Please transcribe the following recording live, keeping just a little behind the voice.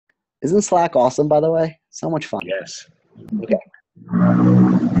Isn't Slack awesome, by the way? So much fun. Yes. Okay.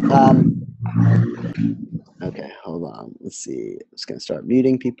 Okay, hold on. Let's see. I'm just going to start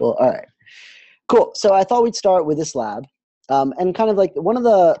muting people. All right. Cool. So I thought we'd start with this lab. And kind of like one of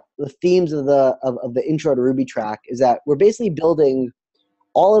the themes of the intro to Ruby track is that we're basically building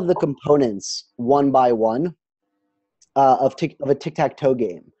all of the components one by one of a Tic Tac Toe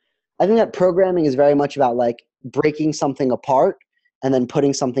game. I think that programming is very much about like breaking something apart and then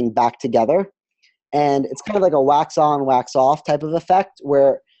putting something back together. And it's kind of like a wax on, wax off type of effect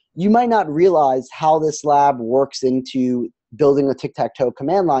where you might not realize how this lab works into building a Tic Tac Toe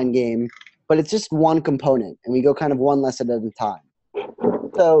command line game, but it's just one component, and we go kind of one lesson at a time.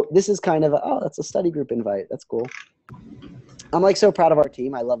 So this is kind of that's a study group invite. That's cool. I'm like so proud of our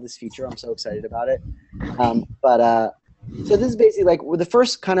team. I love this feature. I'm so excited about it. So this is basically like the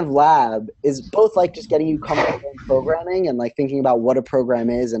first kind of lab is both like just getting you comfortable in programming and like thinking about what a program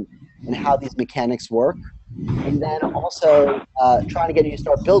is and how these mechanics work. And then also trying to get you to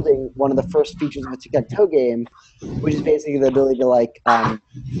start building one of the first features of a Tic-Tac-Toe game, which is basically the ability to like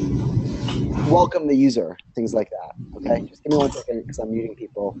welcome the user, things like that. Okay, just give me 1 second because I'm muting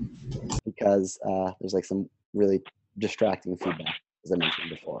people because there's like some really distracting feedback, as I mentioned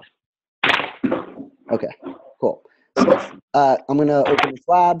before. Okay, cool. So I'm going to open this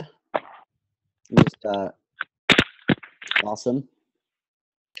lab. Just awesome.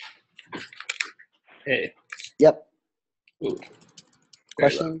 Hey. Yep. Ooh.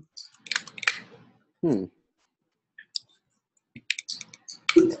 Question?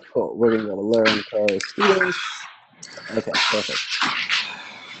 Cool. We're going to go to Learn.co students. Okay, perfect.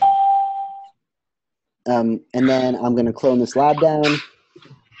 And then I'm going to clone this lab down.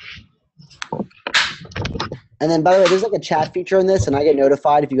 And then, by the way, there's like a chat feature in this, and I get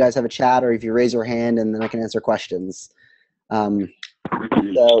notified if you guys have a chat or if you raise your hand, and then I can answer questions. So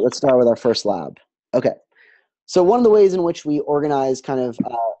let's start with our first lab. Okay. So one of the ways in which we organize kind of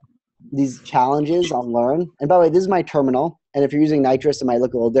these challenges on Learn, and by the way, this is my terminal, and if you're using Nitrous, it might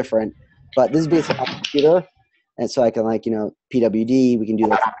look a little different, but this is basically my computer, and so I can like, PWD, we can do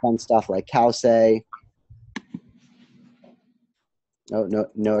like some fun stuff like cowsay.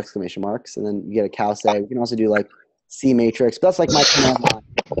 No exclamation marks, and then you get a cowsay. We can also do like C matrix, but that's like my command line.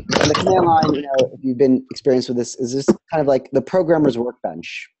 And the command line, if you've been experienced with this, is just kind of like the programmer's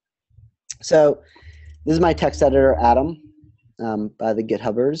workbench. So this is my text editor, Atom, by the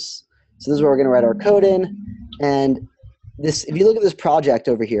GitHubbers. So this is where we're going to write our code in. And this, if you look at this project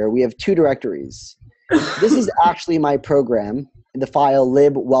over here, we have 2 directories. This is actually my program, the file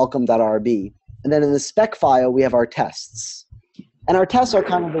lib welcome.rb. And then in the spec file, we have our tests. And our tests are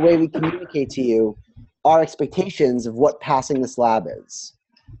kind of the way we communicate to you our expectations of what passing this lab is.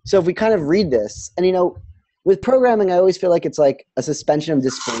 So if we kind of read this, and with programming, I always feel like it's like a suspension of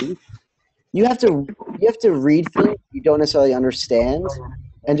disbelief. You have to read things you don't necessarily understand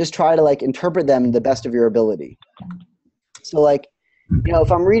and just try to like interpret them the best of your ability. So like,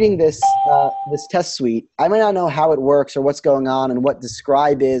 if I'm reading this this test suite, I might not know how it works or what's going on and what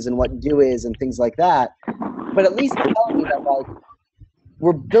describe is and what do is and things like that. But at least it's telling me that like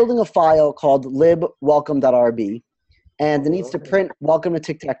we're building a file called lib welcome.rb, and it needs to print welcome to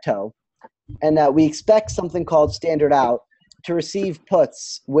Tic-Tac-Toe, and that we expect something called standard out to receive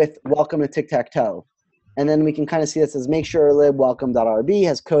puts with welcome to Tic-Tac-Toe. And then we can kind of see this as make sure lib welcome.rb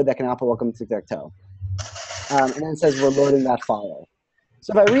has code that can output welcome to Tic-Tac-Toe. And then it says we're loading that file.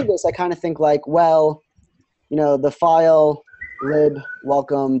 So if I read this, I kind of think like, well, the file lib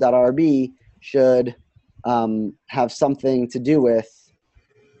welcome.rb should have something to do with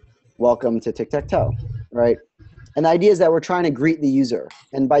welcome to Tic-Tac-Toe, right? And the idea is that we're trying to greet the user.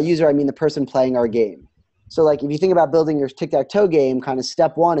 And by user, I mean the person playing our game. So like if you think about building your Tic-Tac-Toe game, kind of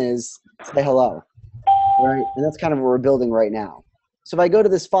step 1 is say hello, right? And that's kind of what we're building right now. So if I go to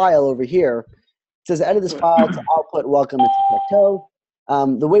this file over here, it says edit this file to output welcome to Tic-Tac-Toe.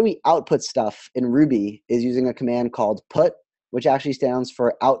 The way we output stuff in Ruby is using a command called put, which actually stands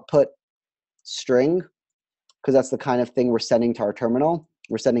for output string, because that's the kind of thing we're sending to our terminal.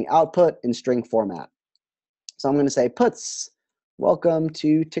 We're sending output in string format. So I'm going to say puts welcome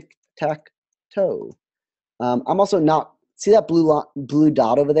to Tic-Tac-Toe. I'm also not, see that blue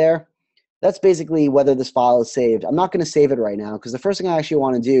dot over there? That's basically whether this file is saved. I'm not going to save it right now because the first thing I actually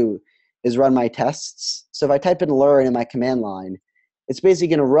want to do is run my tests. So if I type in learn in my command line, it's basically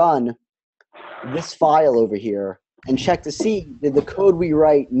going to run this file over here and check to see did the code we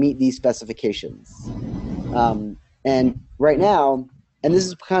write meet these specifications. And right now, and this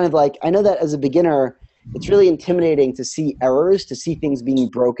is kind of like, I know that as a beginner, it's really intimidating to see errors, to see things being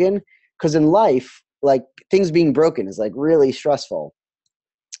broken, because in life, like things being broken is like really stressful.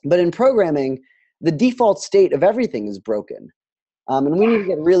 But in programming, the default state of everything is broken. And we need to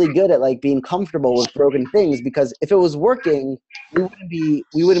get really good at like being comfortable with broken things, because if it was working, we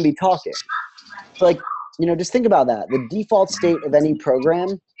wouldn't be talking. So like, just think about that. The default state of any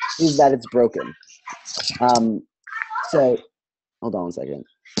program is that it's broken. So hold on one second.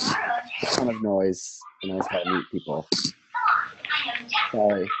 A ton of noise, and I just gotta mute people.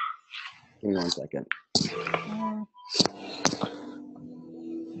 Sorry. Give me 1 second.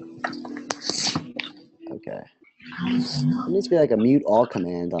 Okay. There needs to be like a mute all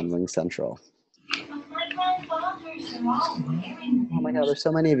command on Ring Central. Oh my god, there's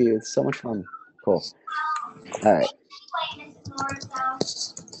so many of you. It's so much fun. Cool. All right.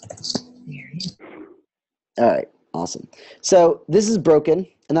 All right. Awesome. So this is broken,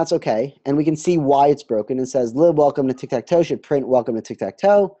 and that's okay. And we can see why it's broken. It says lib welcome to Tic Tac Toe should print welcome to Tic Tac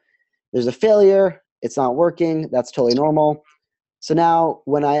Toe. There's a failure. It's not working. That's totally normal. So now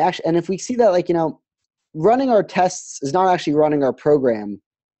when I actually, and if we see that, like, running our tests is not actually running our program.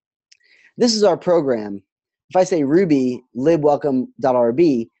 This is our program. If I say Ruby lib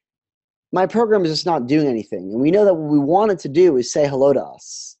welcome.rb, my program is just not doing anything. And we know that what we want it to do is say hello to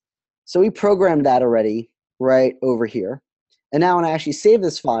us. So we programmed that already right over here. And now when I actually save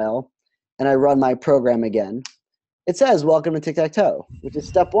this file and I run my program again, it says welcome to Tic Tac Toe, which is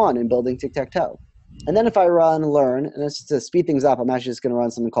step 1 in building Tic Tac Toe. And then if I run learn, and it's to speed things up, I'm actually just going to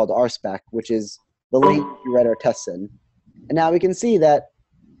run something called rspec, which is the link we read our tests in. And now we can see that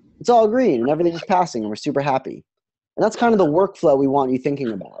it's all green and everything's passing and we're super happy. And that's kind of the workflow we want you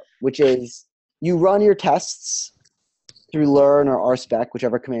thinking about, which is you run your tests through learn or rspec,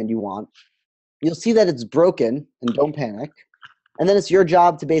 whichever command you want. You'll see that it's broken, and don't panic. And then it's your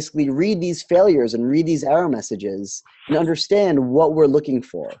job to basically read these failures and read these error messages and understand what we're looking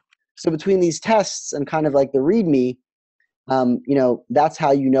for. So between these tests and kind of like the README, that's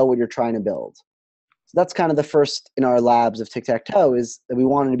how you know what you're trying to build. So that's kind of the first in our labs of Tic Tac Toe, is that we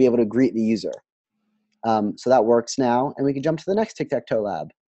wanted to be able to greet the user. So that works now, and we can jump to the next Tic Tac Toe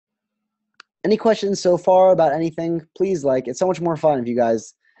lab. Any questions so far about anything? Please, it's so much more fun if you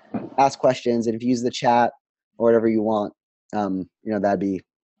guys ask questions, and if you use the chat or whatever you want, that'd be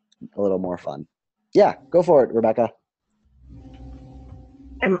a little more fun. Yeah, go for it, Rebecca.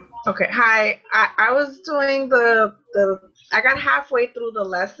 Okay, hi. I was doing I got halfway through the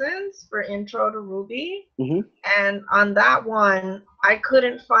lessons for Intro to Ruby, and on that one, I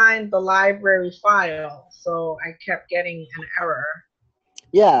couldn't find the library file, so I kept getting an error.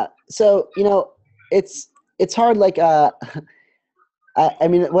 Yeah, so, it's hard, I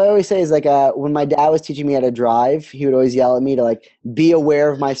mean, what I always say is when my dad was teaching me how to drive, he would always yell at me to be aware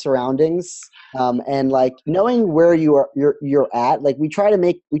of my surroundings, and knowing where you're at. We try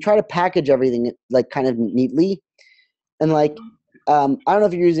to package everything kind of neatly, and I don't know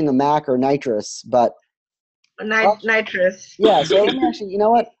if you're using a Mac or Nitrous, but Nitrous. Yeah, so let me actually, you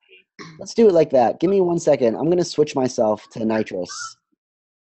know what? Let's do it like that. Give me 1 second. I'm gonna switch myself to Nitrous.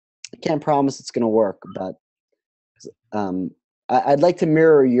 I can't promise it's gonna work, but I'd like to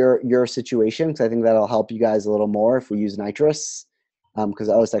mirror your situation, because I think that'll help you guys a little more if we use Nitrous, because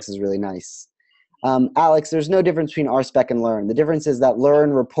OS X is really nice. Alex, there's no difference between rspec and learn. The difference is that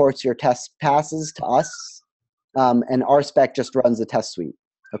learn reports your test passes to us, and rspec just runs the test suite.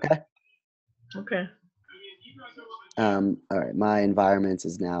 Okay? Okay. All right, my environment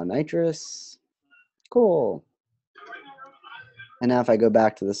is now Nitrous. Cool. And now if I go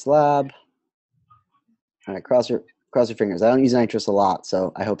back to this lab, all right, cross your fingers. I don't use Nitrous a lot,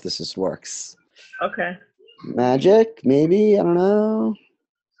 so I hope this just works. Okay. Magic, maybe, I don't know.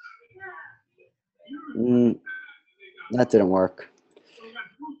 That didn't work.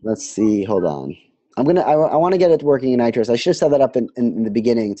 Let's see, hold on. I want to get it working in Nitrous. I should have set that up in the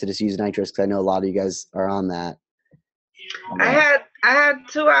beginning to just use Nitrous, because I know a lot of you guys are on that. I had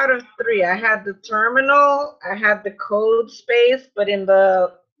 2 out of 3. I had the terminal, I had the code space, but in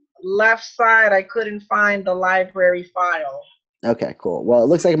the left side, I couldn't find the library file. Okay, cool. Well, it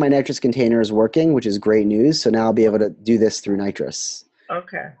looks like my Nitrous container is working, which is great news. So now I'll be able to do this through Nitrous.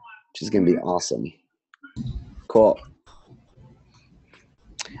 Okay. Which is going to be awesome. Cool.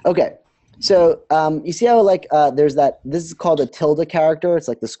 Okay. So you see how there's this is called a tilde character. It's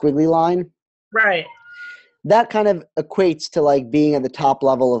like the squiggly line. Right. That kind of equates to being at the top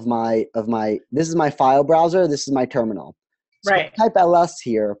level of my this is my file browser, this is my terminal. So right. If I type ls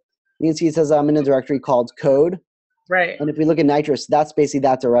here, you can see it says I'm in a directory called code. Right. And if we look at Nitrous, that's basically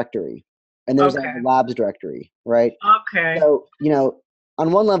that directory. And there's a labs directory, right? Okay. So,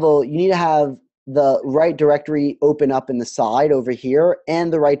 on one level, you need to have the right directory open up in the side over here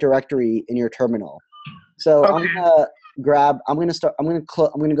and the right directory in your terminal. So grab, I'm going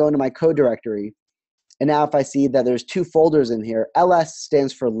to go into my code directory. And now if I see that there's 2 folders in here, LS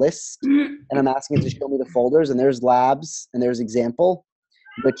stands for list, and I'm asking it to show me the folders, and there's labs and there's example,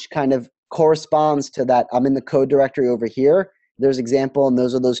 which kind of corresponds to that. I'm in the code directory over here. There's example, and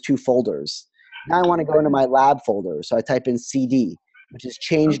those are those 2 folders. Now I want to go into my lab folder. So I type in CD, which is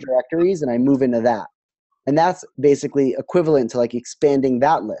change directories, and I move into that. And that's basically equivalent to like expanding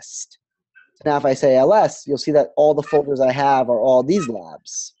that list. So now if I say LS, you'll see that all the folders I have are all these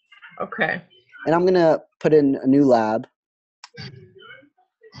labs. Okay. And I'm going to put in a new lab.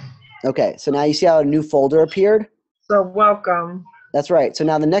 Okay, so now you see how a new folder appeared? So welcome. That's right. So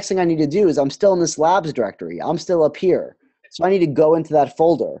now the next thing I need to do is I'm still in this labs directory. I'm still up here. So I need to go into that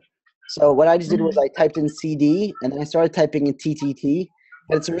folder. So what I just did was I typed in CD, and then I started typing in TTT.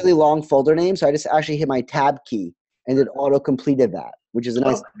 But it's a really long folder name, so I just actually hit my tab key, and it auto-completed that, which is a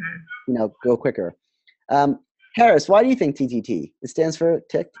nice, go quicker. Harris, why do you think TTT? It stands for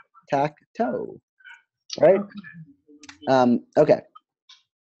Tic Tac Toe, right? Okay.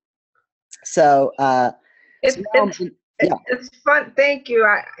 So, it's fun. Thank you.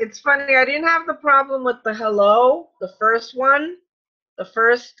 It's funny. I didn't have the problem with the hello, the first one, the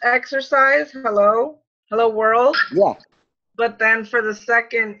first exercise, hello world. Yeah. But then for the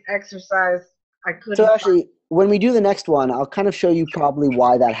second exercise, I couldn't. So actually, when we do the next one, I'll kind of show you probably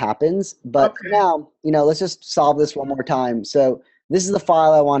why that happens. But for now, let's just solve this one more time. So this is the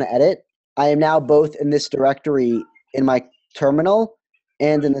file I want to edit. I am now both in this directory in my terminal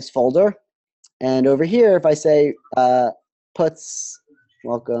and in this folder. And over here, if I say puts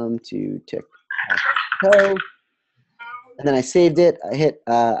welcome to Tic Tac Toe, and then I saved it, I hit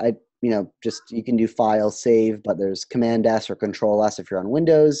you can do file save, but there's Command S or Control S if you're on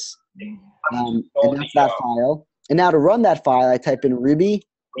Windows. And that's that file. And now to run that file, I type in Ruby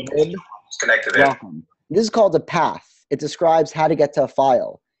lib welcome. This is called a path. It describes how to get to a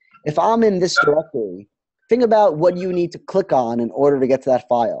file. If I'm in this directory, think about what you need to click on in order to get to that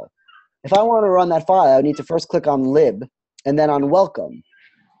file. If I want to run that file, I need to first click on lib and then on welcome.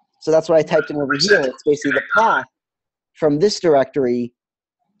 So that's what I typed in over here. It's basically the path from this directory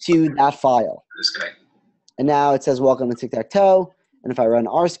to that file. And now it says welcome to Tic Tac Toe. And if I run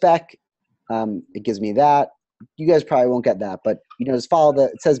rspec, it gives me that. You guys probably won't get that, but just follow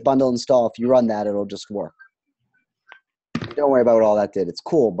it says bundle install. If you run that, it'll just work. Don't worry about what all that did. It's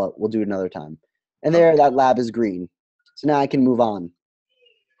cool, but we'll do it another time. And there, that lab is green. So now I can move on.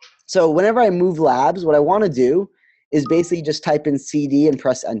 So whenever I move labs, what I want to do is basically just type in CD and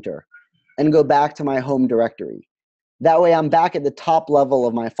press enter and go back to my home directory. That way I'm back at the top level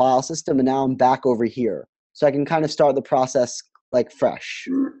of my file system, and now I'm back over here. So I can kind of start the process like fresh.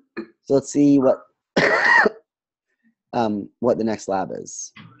 So let's see what the next lab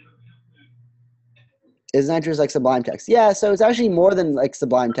is. Is Nitrous like Sublime Text? Yeah, so it's actually more than like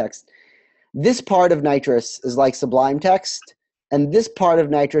Sublime Text. This part of Nitrous is like Sublime Text, and this part of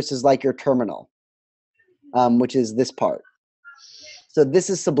Nitrous is like your terminal, which is this part. So this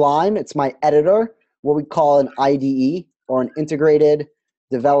is Sublime. It's my editor, what we call an IDE, or an integrated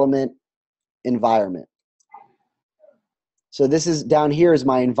development environment. So this is down here is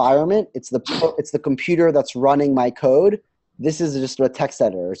my environment. It's the computer that's running my code. This is just a text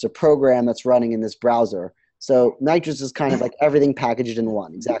editor. It's a program that's running in this browser. So Nitrous is kind of like everything packaged in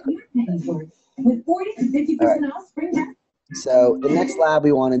one. Exactly. With 40 to 50% off spring. So the next lab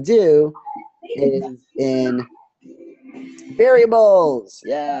we want to do is in variables.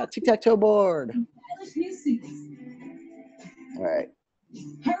 Yeah, tic-tac-toe board. All right.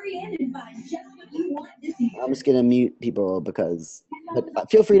 Hurry in and find just what you want this year. I'm just gonna mute people but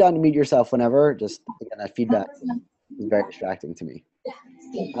feel free to unmute yourself whenever. Just again, that feedback is very distracting to me.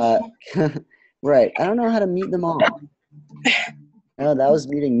 Right. I don't know how to mute them all. Oh, that was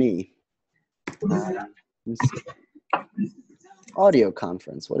muting me. Audio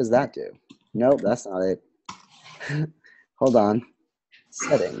conference. What does that do? Nope, that's not it. Hold on.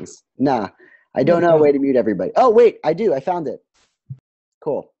 Settings. Nah, I don't know a way to mute everybody. Oh, wait, I do. I found it.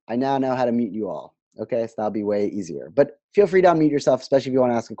 Cool. I now know how to mute you all. Okay, so that'll be way easier. But feel free to unmute yourself, especially if you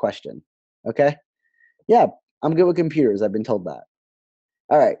want to ask a question. Okay? Yeah, I'm good with computers. I've been told that.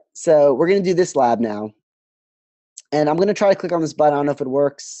 All right, so we're going to do this lab now. And I'm going to try to click on this button. I don't know if it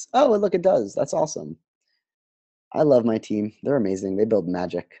works. Oh, look, it does. That's awesome. I love my team. They're amazing. They build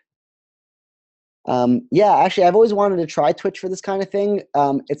magic. Yeah, actually, I've always wanted to try Twitch for this kind of thing.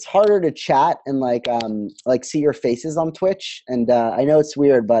 It's harder to chat and like see your faces on Twitch. And I know it's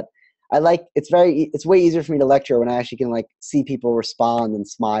weird, but it's way easier for me to lecture when I actually can like see people respond and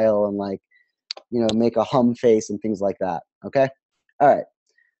smile and like, make a hum face and things like that. Okay. All right.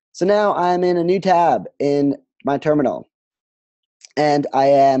 So now I'm in a new tab in my terminal, and I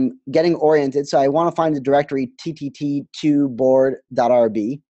am getting oriented. So I want to find the directory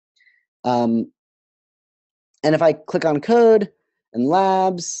ttt2board.rb. And if I click on code and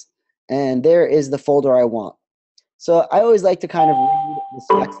labs, and there is the folder I want. So I always like to kind of read the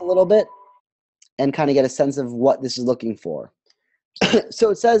specs a little bit and kind of get a sense of what this is looking for. So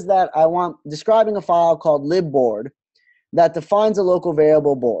it says that I want describing a file called libboard that defines a local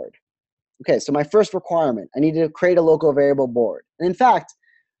variable board. Okay, so my first requirement, I need to create a local variable board. And in fact,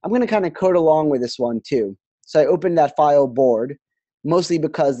 I'm going to kind of code along with this one too. So I opened that file board, mostly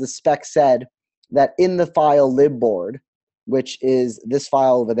because the spec said that in the file libboard, which is this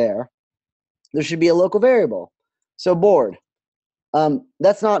file over there, there should be a local variable. So board.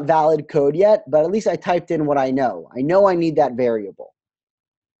 That's not valid code yet, but at least I typed in what I know. I know I need that variable.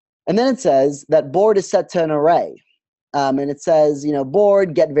 And then it says that board is set to an array. And it says,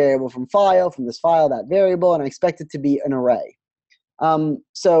 board, get variable from this file, that variable, and I expect it to be an array.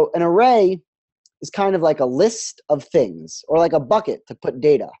 So an array is kind of like a list of things, or like a bucket to put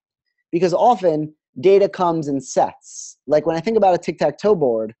data. Because often, data comes in sets. Like when I think about a Tic Tac Toe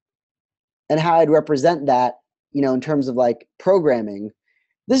board and how I'd represent that, in terms of like programming,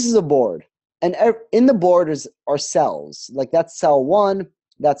 this is a board. And in the board are cells. Like that's cell 1,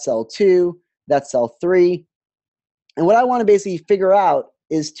 that's cell 2, that's cell 3. And what I want to basically figure out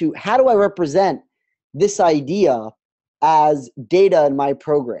is how do I represent this idea as data in my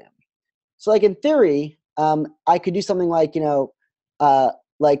program? So like in theory, I could do something like,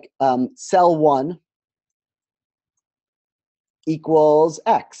 cell 1 equals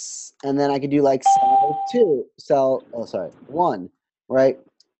X. And then I could do like cell 1, right?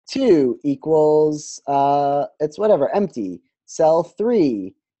 2 equals, it's whatever, empty. Cell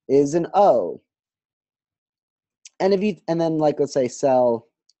 3 is an O. And then like, let's say cell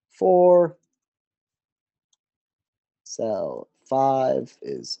 4, cell 5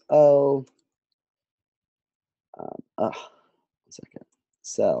 is O. One second.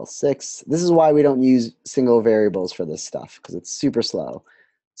 Cell 6. This is why we don't use single variables for this stuff, because it's super slow.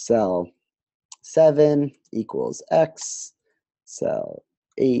 Cell 7 equals X. Cell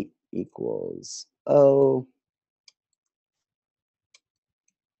 8 equals O.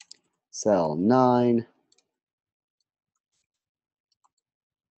 Cell 9.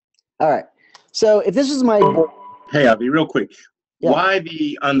 All right. So if this was my board. Hey, Avi, real quick. Yeah. Why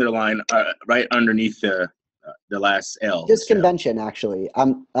the underline right underneath the last L? Just convention, actually.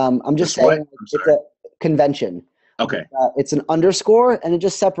 I'm just saying it's a convention. Okay. It's an underscore, and it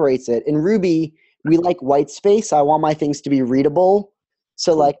just separates it. In Ruby, we like white space. I want my things to be readable.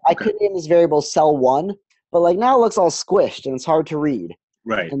 So like I could name this variable cell1, but like now it looks all squished and it's hard to read.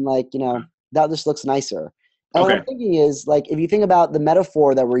 Right. And like, that just looks nicer. And what I'm thinking is, like, if you think about the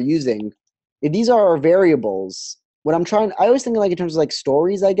metaphor that we're using, if these are our variables, I always think like in terms of like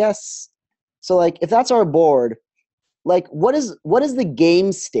stories, I guess. So like if that's our board, like what is the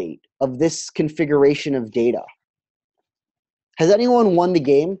game state of this configuration of data? Has anyone won the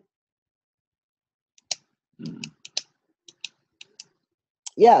game?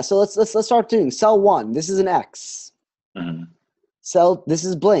 Yeah, so let's start doing cell 1. This is an X. This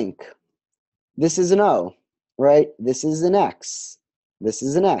is blank. This is an O, right? This is an X. This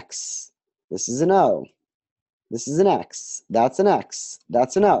is an X. This is an O. This is an X. That's an X.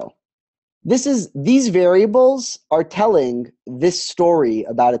 That's an O. These variables are telling this story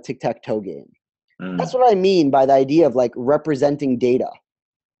about a Tic Tac Toe game. That's what I mean by the idea of like representing data.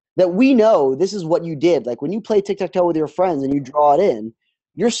 That we know this is what you did. Like when you play Tic Tac Toe with your friends and you draw it in,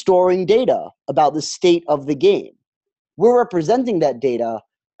 you're storing data about the state of the game. We're representing that data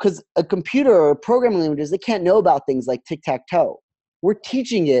because a computer or programming languages, they can't know about things like Tic Tac Toe. We're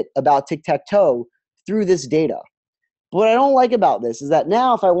teaching it about Tic Tac Toe through this data. But what I don't like about this is that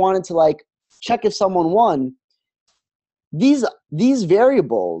now if I wanted to like check if someone won, these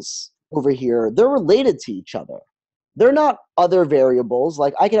variables over here, they're related to each other. They're not other variables.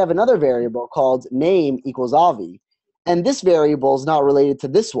 Like I could have another variable called name equals Avi, and this variable is not related to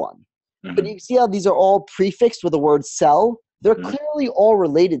this one. But you see how these are all prefixed with the word cell? They're clearly all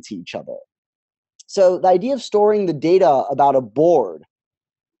related to each other. So the idea of storing the data about a board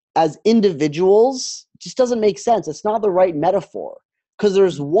as individuals just doesn't make sense. It's not the right metaphor because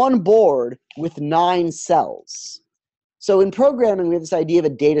there's one board with 9 cells. So in programming, we have this idea of a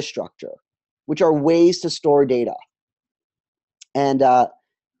data structure, which are ways to store data. And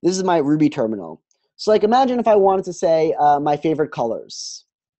this is my Ruby terminal. So like imagine if I wanted to say my favorite colors.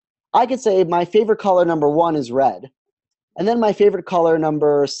 I could say my favorite color number 1 is red. And then my favorite color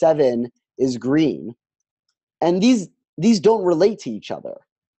number 7 is green. And these don't relate to each other.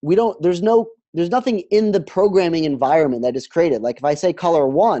 There's no there's nothing in the programming environment that is created. Like if I say color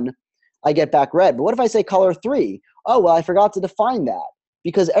 1, I get back red. But what if I say color 3? Oh, well, I forgot to define that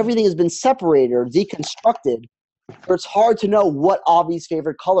because everything has been separated or deconstructed, or it's hard to know what Avi's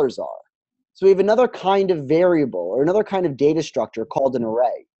favorite colors are. So we have another kind of variable or another kind of data structure called an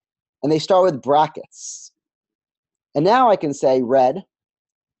array. And they start with brackets. And now I can say red,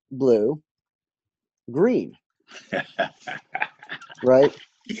 blue, green, right?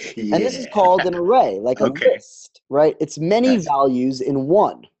 Yeah. And this is called an array, like a list, right? It's many values in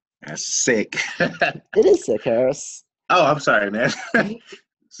one. That's sick. It is sick, Harris. Oh, I'm sorry, man.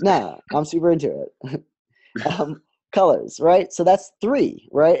 Nah, I'm super into it. Colors, right? So that's 3,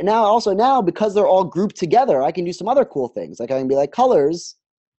 right? And now, because they're all grouped together, I can do some other cool things. Like I can be like colors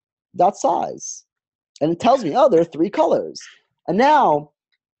dot size. And it tells me, oh, there are 3 colors. And now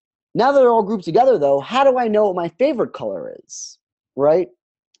that they're all grouped together, though, how do I know what my favorite color is, right?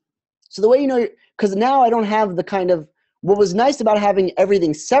 So the way you know, because now I don't have the kind of, what was nice about having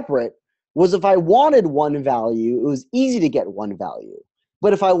everything separate was if I wanted one value, it was easy to get one value.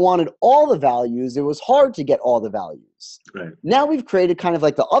 But if I wanted all the values, it was hard to get all the values. Right. Now we've created kind of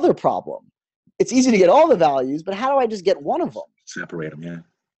like the other problem. It's easy to get all the values, but how do I just get one of them? Separate them, yeah.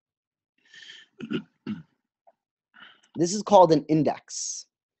 This is called an index.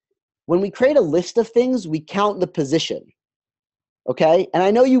 When we create a list of things, we count the position. Okay? And I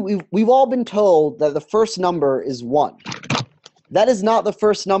know we've all been told that the first number is 1. That is not the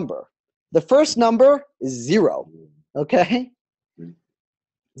first number. The first number is 0. Okay?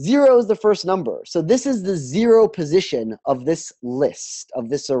 0 is the first number. So this is the 0 position of this list, of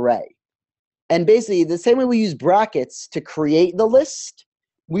this array. And basically, the same way we use brackets to create the list,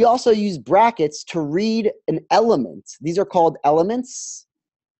 we also use brackets to read an element. These are called elements.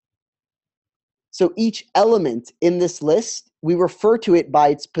 So each element in this list, we refer to it by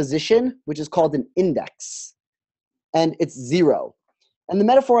its position, which is called an index. And it's 0. And the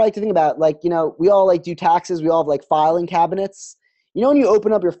metaphor I like to think about, like, we all like do taxes. We all have like filing cabinets. When you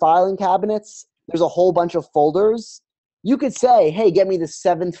open up your filing cabinets, there's a whole bunch of folders. You could say, hey, get me the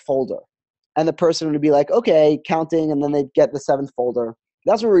 7th folder. And the person would be like, okay, counting, and then they'd get the 7th folder.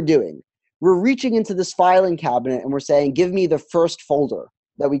 That's what we're doing. We're reaching into this filing cabinet and we're saying, give me the first folder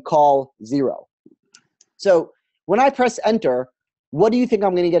that we call 0. So when I press enter, what do you think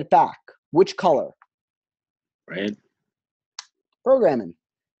I'm going to get back? Which color? Right. Programming,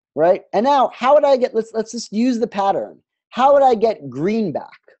 right? And now, how would I get, let's just use the pattern. How would I get green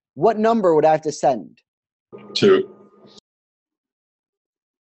back? What number would I have to send? 2.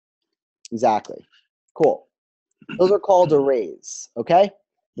 Exactly. Cool. Those are called arrays, okay?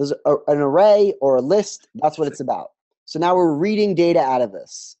 Those are an array or a list. That's what it's about. So now we're reading data out of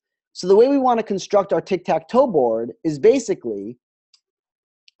this. So the way we want to construct our Tic Tac Toe board is basically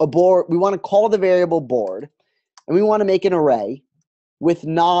a board. We want to call the variable board, and we want to make an array with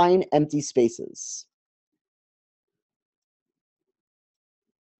 9 empty spaces.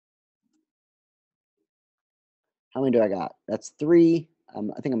 How many do I got? That's 3.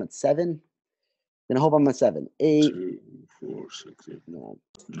 I think I'm at 7. Then I hope I'm at 7. 8. 2, 4, 6, 8,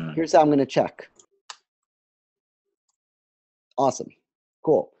 9. Here's how I'm going to check. Awesome.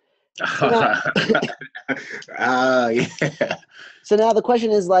 Cool. So now, yeah. so now the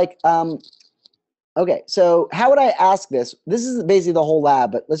question is like, okay, so how would I ask this? This is basically the whole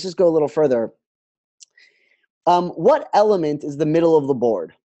lab, but let's just go a little further. What element is the middle of the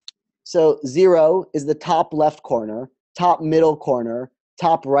board? So 0 is the top left corner, top middle corner,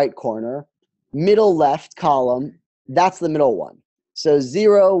 top right corner, middle left column. That's the middle one. So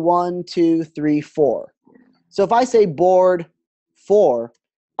 0, 1, 2, 3, 4. So if I say board 4,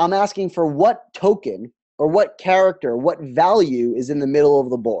 I'm asking for what token or what character, what value is in the middle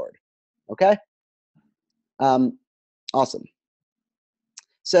of the board. Okay? Awesome.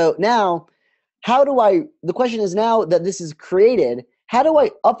 So now, the question is, now that this is created, how do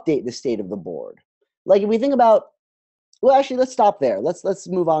I update the state of the board? Like if we think about, well, actually, let's stop there. Let's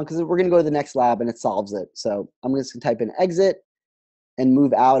move on because we're going to go to the next lab and it solves it. So I'm just going to type in exit and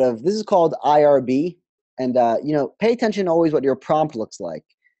move out of, this is called IRB. And, pay attention always what your prompt looks like.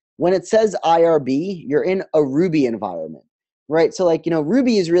 When it says IRB, you're in a Ruby environment, right? So like,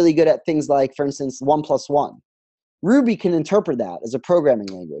 Ruby is really good at things like, for instance, 1 + 1. Ruby can interpret that as a programming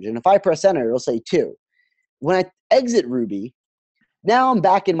language. And if I press enter, it'll say 2. When I exit Ruby, now I'm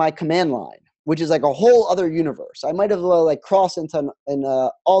back in my command line, which is like a whole other universe. I might have like crossed into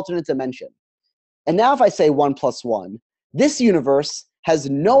an alternate dimension. And now if I say 1 + 1, this universe has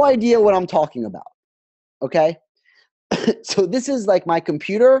no idea what I'm talking about. Okay? So this is like my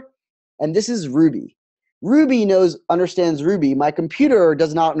computer, and this is Ruby. Ruby understands Ruby. My computer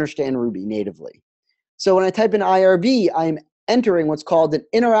does not understand Ruby natively. So when I type in IRB, I'm entering what's called an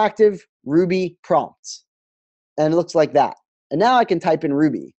interactive Ruby prompt. And it looks like that. And now I can type in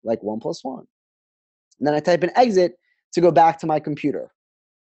Ruby, like 1 + 1. And then I type in exit to go back to my computer.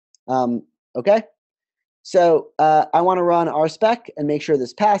 Okay? So I want to run rspec and make sure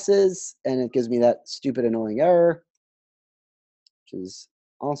this passes. And it gives me that stupid, annoying error, which is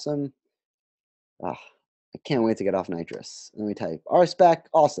awesome. I can't wait to get off nitrous. Let me type rspec,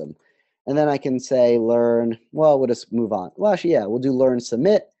 awesome. And then I can say learn, well, we'll just move on. Well, actually, yeah, we'll do learn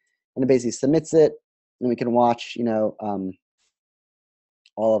submit. And it basically submits it. And we can watch,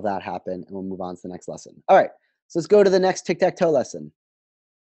 all of that happen. And we'll move on to the next lesson. All right, so let's go to the next tic-tac-toe lesson.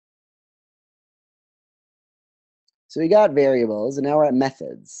 So we got variables, and now we're at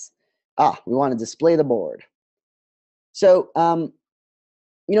methods. We want to display the board. So,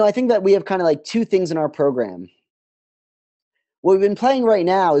 I think that we have kind of like two things in our program. What we've been playing right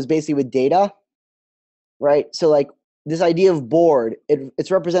now is basically with data, right? So like this idea of board,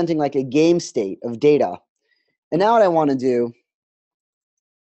 it's representing like a game state of data. And now what I want to do,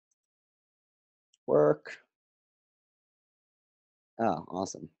 work. Oh,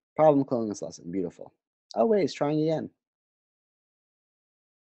 awesome. Problem clone this lesson, beautiful. Oh wait, it's trying again.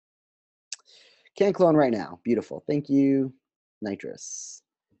 Can't clone right now, beautiful. Thank you, nitrous.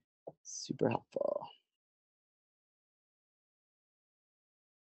 Super helpful.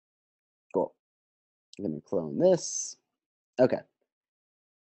 Cool. Let me clone this. Okay.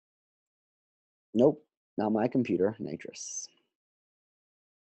 Nope, not my computer, nitrous.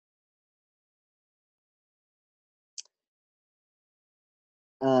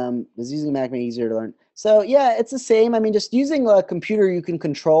 Does using Mac make it easier to learn? So yeah, it's the same. I mean, just using a computer you can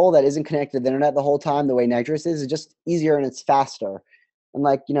control that isn't connected to the internet the whole time the way nitrous is just easier and it's faster. And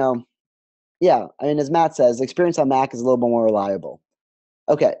like, yeah, I mean, as Matt says, the experience on Mac is a little bit more reliable.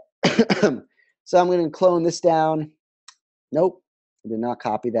 Okay, so I'm going to clone this down. Nope, I did not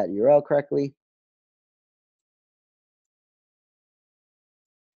copy that URL correctly.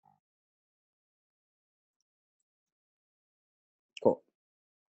 Cool.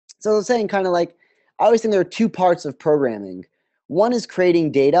 So I was saying kind of like, I always think there are two parts of programming. One is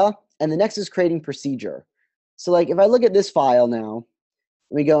creating data, and the next is creating procedure. So like if I look at this file now,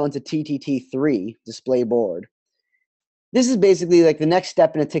 we go into TTT3, display board. This is basically like the next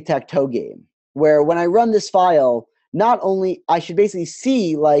step in a tic-tac-toe game, where when I run this file, not only I should basically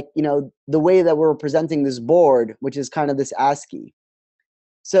see like, the way that we're presenting this board, which is kind of this ASCII.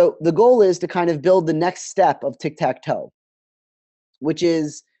 So the goal is to kind of build the next step of tic-tac-toe, which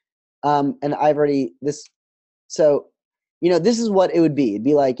is, and I've already, this is what it would be. It'd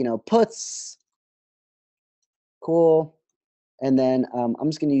be like, puts, cool. And then I'm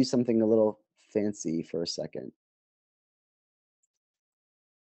just going to use something a little fancy for a second.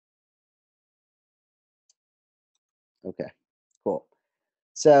 Okay, cool.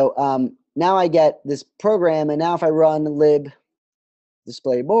 So now I get this program, and now if I run lib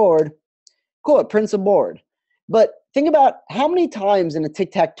display board, cool, it prints a board. But think about how many times in a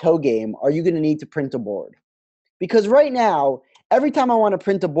tic-tac-toe game are you going to need to print a board? Because right now, every time I want to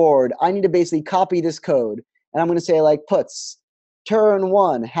print a board, I need to basically copy this code, and I'm going to say like puts, turn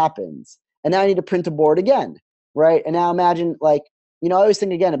 1 happens, and now I need to print a board again, right? And now imagine like, I always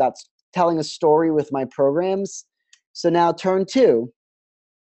think again about telling a story with my programs. So now turn 2,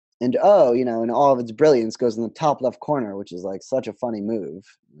 and and all of its brilliance goes in the top left corner, which is like such a funny move.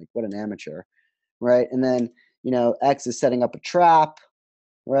 Like what an amateur, right? And then, X is setting up a trap,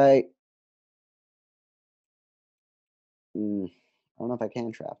 right? I don't know if I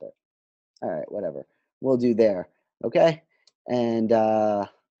can trap it. All right, whatever. We'll do there, okay? And,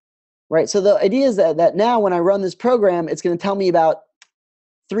 right, so the idea is that now when I run this program, it's going to tell me about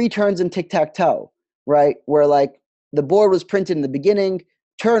 3 turns in tic-tac-toe, right? Where like the board was printed in the beginning,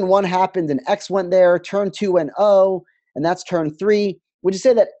 turn 1 happened and X went there, turn 2 went O, and that's turn 3, which is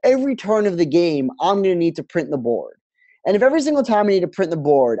say that every turn of the game, I'm going to need to print the board. And if every single time I need to print the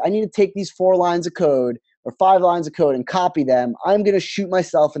board, I need to take these 4 lines of code or 5 lines of code and copy them, I'm going to shoot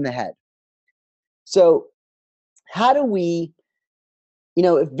myself in the head. So how do we,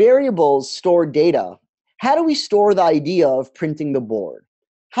 if variables store data, how do we store the idea of printing the board?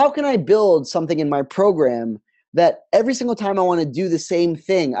 How can I build something in my program that every single time I want to do the same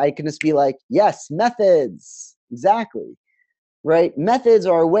thing, I can just be like, yes, methods, exactly, right? Methods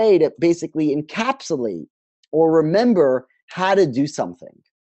are a way to basically encapsulate or remember how to do something,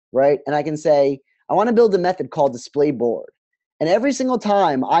 right? And I can say, I want to build a method called display board. And every single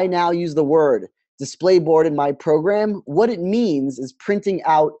time I now use the word display board in my program, what it means is printing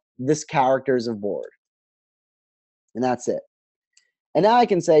out this characters of board. And that's it. And now I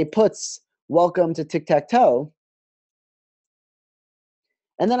can say puts welcome to Tic Tac Toe.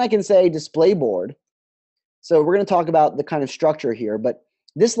 And then I can say display board. So we're going to talk about the kind of structure here, but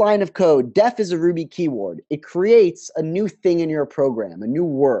this line of code, def is a Ruby keyword. It creates a new thing in your program, a new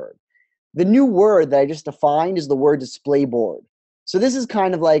word. The new word that I just defined is the word display board. So this is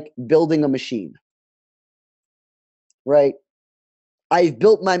kind of like building a machine, right? I've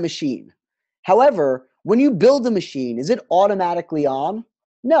built my machine. However, when you build a machine, is it automatically on?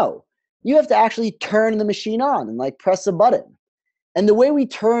 No. You have to actually turn the machine on and like press a button. And the way we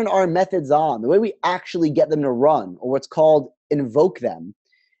turn our methods on, the way we actually get them to run, or what's called invoke them,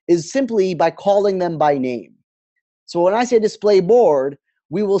 is simply by calling them by name. So when I say display board,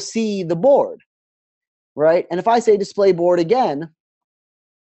 we will see the board, right? And if I say display board again,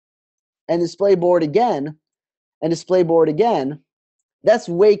 and display board again, and display board again, that's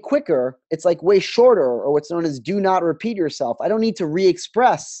way quicker. It's like way shorter, or what's known as do not repeat yourself. I don't need to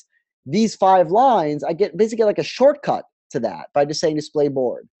re-express these 5 lines. I get basically like a shortcut to that by just saying display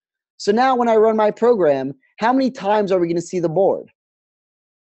board. So now when I run my program, how many times are we going to see the board?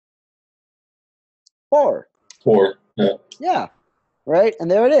 4. 4. Yeah. Yeah, right? And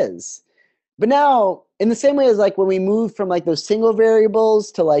there it is. But now, in the same way as like when we moved from like those single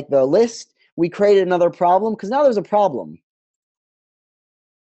variables to like the list, we created another problem because now there's a problem.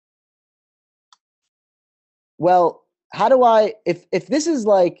 Well, how do I, if this is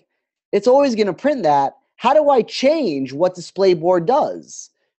like, it's always going to print that, how do I change what display board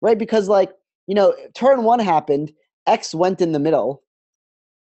does, right? Because like, you know, turn 1 happened, X went in the middle,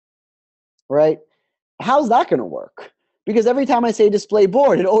 right? How's that going to work? Because every time I say display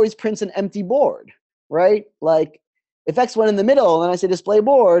board, it always prints an empty board, right? Like if X went in the middle and then I say display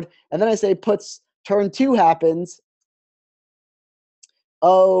board, and then I say puts turn 2 happens,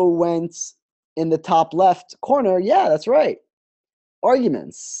 O went in the top left corner. Yeah, that's right.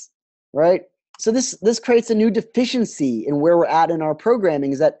 Arguments, right? So this creates a new deficiency in where we're at in our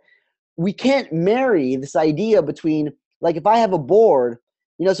programming, is that we can't marry this idea between, like if I have a board,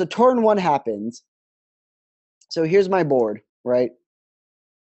 you know, so turn 1 happens. So here's my board, right?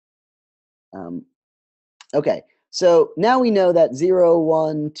 Okay, so now we know that 0,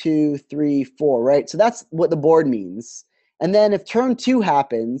 1, 2, 3, 4, right? So that's what the board means. And then if turn 2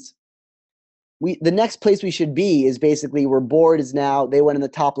 happens, the next place we should be is basically where board is now, they went in the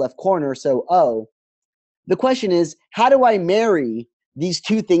top left corner, so O. The question is, how do I marry these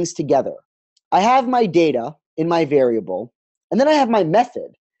 2 things together? I have my data in my variable, and then I have my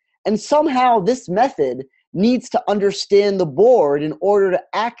method. And somehow this method needs to understand the board in order to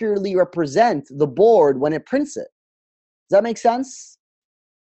accurately represent the board when it prints it. Does that make sense?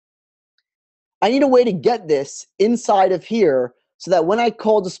 I need a way to get this inside of here so that when I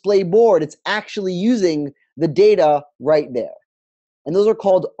call display board, it's actually using the data right there. And those are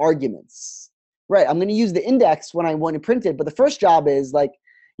called arguments. Right, I'm going to use the index when I want to print it, but the first job is like,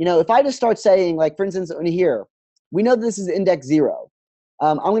 you know, if I just start saying, like, for instance, in here, we know this is index 0.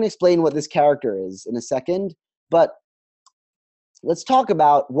 I'm going to explain what this character is in a second, but let's talk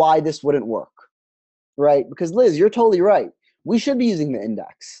about why this wouldn't work, right? Because Liz, you're totally right. We should be using the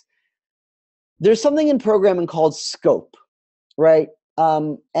index. There's something in programming called scope, right?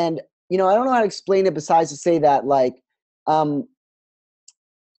 And, you know, I don't know how to explain it besides to say that, like, there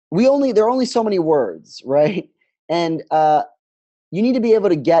are only so many words, right? And you need to be able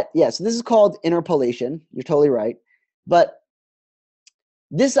to get, so this is called interpolation. You're totally right. But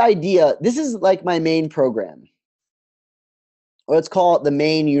this idea, this is like my main program. Or let's call it the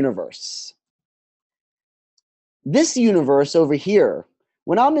main universe. This universe over here,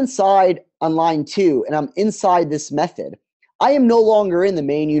 when I'm inside on line 2 and I'm inside this method, I am no longer in the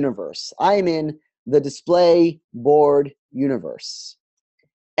main universe. I am in the display board universe.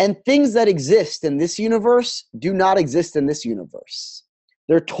 And things that exist in this universe do not exist in this universe.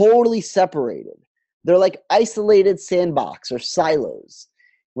 They're totally separated. They're like isolated sandbox or silos,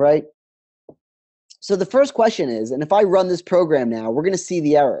 right? So the first question is, and if I run this program now, we're going to see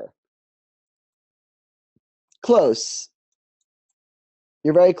the error. Close.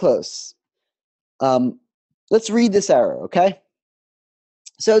 You're very close. Let's read this error, okay?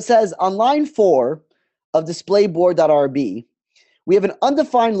 So it says on line 4 of displayBoard.rb, we have an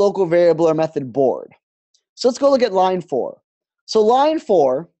undefined local variable or method board. So let's go look at line 4. So line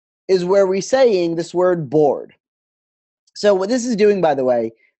 4 is where we're saying this word board. So what this is doing, by the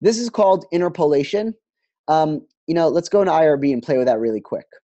way, this is called interpolation. You know, let's go into IRB and play with that really quick.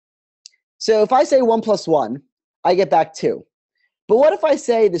 So if I say 1 plus 1, I get back 2. But what if I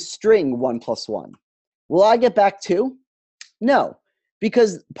say the string 1 plus 1? Will I get back 2? No,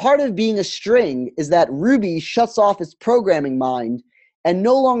 Because part of being a string is that Ruby shuts off its programming mind and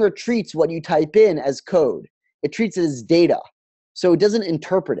no longer treats what you type in as code. It treats it as data. So it doesn't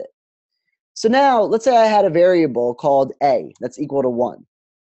interpret it. So now, let's say I had a variable called a that's equal to 1.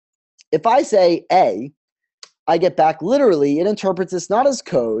 If I say a, I get back literally, it interprets this not as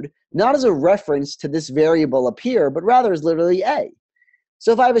code, not as a reference to this variable up here, but rather as literally a.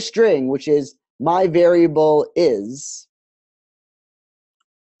 So if I have a string, which is my variable is,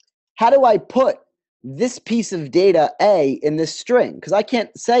 how do I put this piece of data a in this string? Because I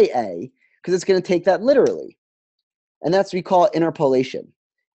can't say a, because it's going to take that literally. And that's what we call interpolation.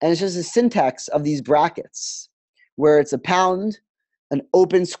 And it's just a syntax of these brackets, where it's a pound, an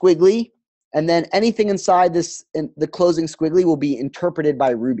open squiggly, and then anything inside this, the closing squiggly, will be interpreted by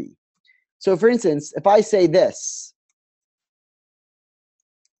Ruby. So for instance, if I say this,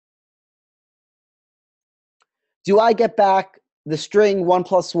 do I get back the string 1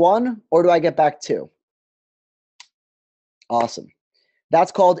 plus 1, or do I get back 2? Awesome.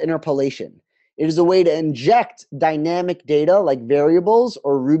 That's called interpolation. It is a way to inject dynamic data like variables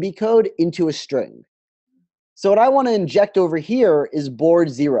or Ruby code into a string. So what I want to inject over here is board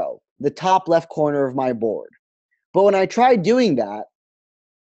 0, the top left corner of my board. But when I tried doing that,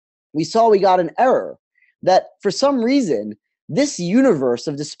 we saw we got an error that for some reason, this universe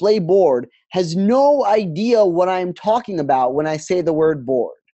of display board has no idea what I'm talking about when I say the word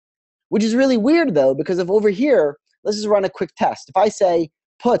board, which is really weird though, because if over here, let's just run a quick test. If I say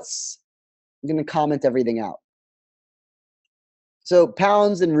puts, I'm going to comment everything out. So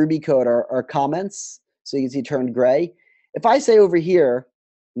pounds and Ruby code are comments. So you can see turned gray. If I say over here,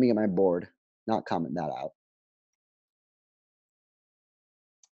 let me get my board, not comment that out.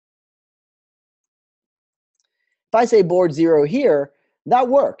 If I say board 0 here, that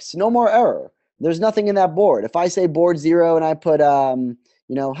works. No more error. There's nothing in that board. If I say board 0 and I put,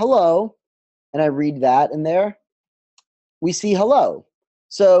 hello, and I read that in there, we see hello.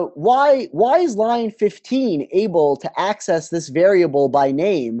 So why is line 15 able to access this variable by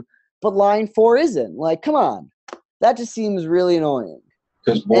name, but line 4 isn't? Like, come on. That just seems really annoying.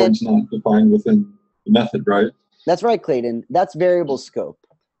 Because board's not defined within the method, right? That's right, Clayton. That's variable scope.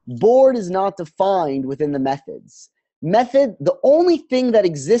 Board is not defined within the methods. The only thing that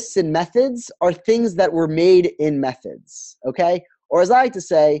exists in methods are things that were made in methods, okay? Or as I like to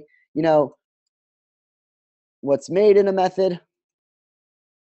say, what's made in a method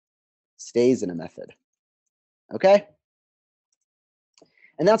stays in a method, okay?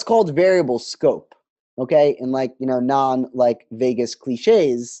 And that's called variable scope, okay? And non-Vegas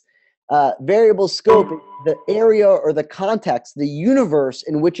cliches, variable scope is the area or the context, the universe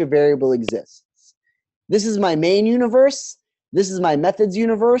in which a variable exists. This is my main universe, this is my methods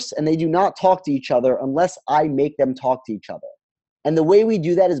universe, and they do not talk to each other unless I make them talk to each other. And the way we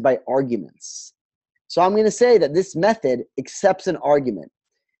do that is by arguments. So I'm going to say that this method accepts an argument.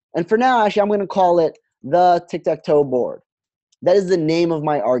 And for now, actually, I'm going to call it the Tic Tac Toe board. That is the name of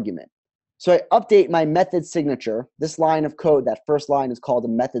my argument. So I update my method signature. This line of code, that first line is called a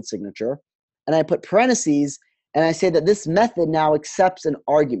method signature. And I put parentheses, and I say that this method now accepts an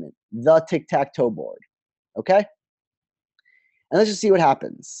argument, the Tic Tac Toe board. Okay? And let's just see what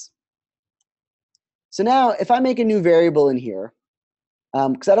happens. So now, if I make a new variable in here,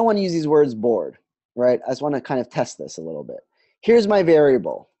 because I don't want to use these words board, right? I just want to kind of test this a little bit. Here's my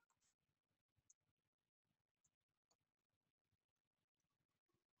variable.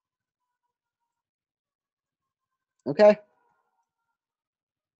 Okay?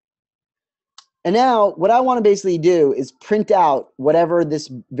 And now, what I want to basically do is print out whatever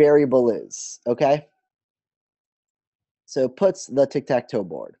this variable is, okay? So puts the Tic Tac Toe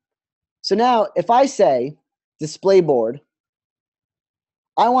board. So now, if I say display board,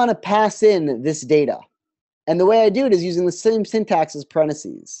 I want to pass in this data. And the way I do it is using the same syntax as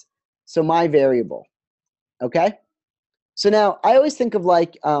parentheses. So my variable, okay? So now, I always think of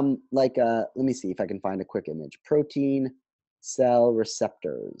let me see if I can find a quick image. Protein cell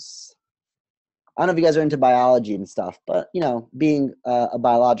receptors. I don't know if you guys are into biology and stuff, but, being a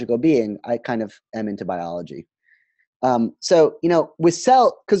biological being, I kind of am into biology. So, with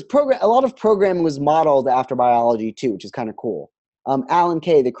cell, because a lot of programming was modeled after biology too, which is kind of cool. Alan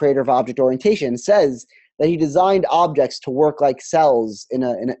Kay, the creator of object orientation, says that he designed objects to work like cells in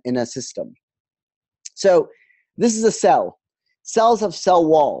a system. So this is a cell. Cells have cell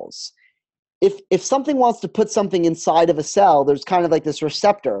walls. If something wants to put something inside of a cell, there's kind of like this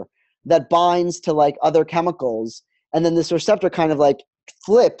receptor that binds to like other chemicals, and then this receptor kind of like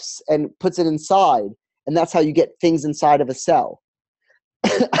flips and puts it inside, and that's how you get things inside of a cell.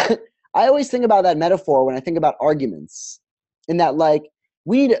 I always think about that metaphor when I think about arguments. in that like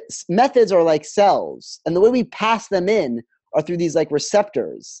methods are like cells, and the way we pass them in are through these like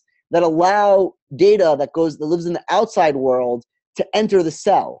receptors that allow data that lives in the outside world to enter the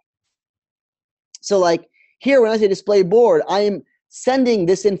cell. So like here, when I say display board, I am sending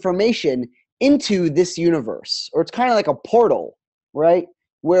this information into this universe, or it's kind of like a portal, right?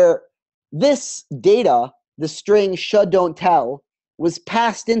 Where this data, the string should, don't, tell, was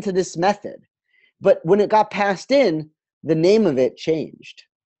passed into this method. But when it got passed in, the name of it changed.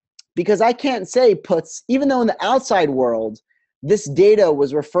 Because I can't say puts, even though in the outside world, this data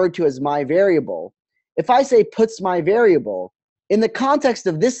was referred to as my variable. If I say puts my variable, in the context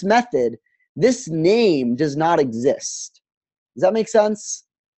of this method, this name does not exist. Does that make sense?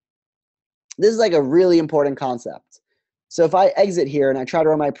 This is like a really important concept. So if I exit here and I try to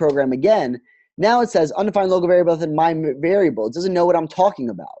run my program again, now it says undefined local variable within my variable. It doesn't know what I'm talking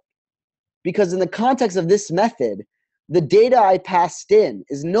about. Because in the context of this method, the data I passed in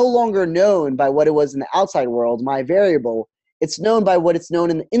is no longer known by what it was in the outside world, my variable. It's known by what it's known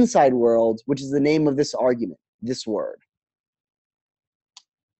in the inside world, which is the name of this argument, this word.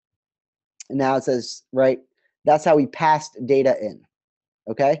 And now it says, right, that's how we passed data in.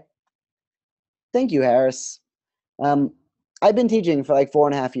 Okay? Thank you, Harris. I've been teaching for like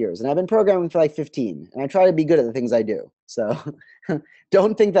 4.5 years, and I've been programming for like 15, and I try to be good at the things I do. So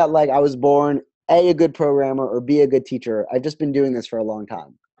don't think that like I was born a good programmer or B, a good teacher. I've just been doing this for a long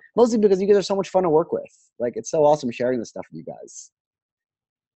time. Mostly because you guys are so much fun to work with. Like, it's so awesome sharing this stuff with you guys.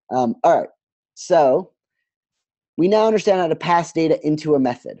 All right. So we now understand how to pass data into a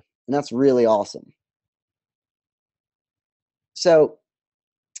method, and that's really awesome. So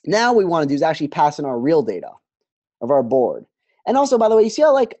now we want to do is actually pass in our real data of our board. And also, by the way, you see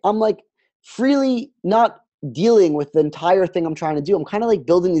how like I'm like freely not dealing with the entire thing I'm trying to do. I'm kind of like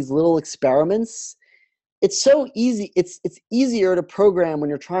building these little experiments. It's so easy. It's easier to program when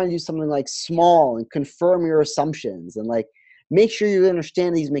you're trying to do something like small and confirm your assumptions and like make sure you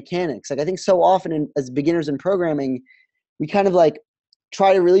understand these mechanics. Like I think so often as beginners in programming, we kind of like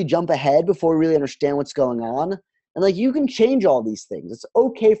try to really jump ahead before we really understand what's going on. And like you can change all these things. It's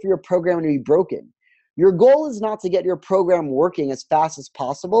okay for your program to be broken. Your goal is not to get your program working as fast as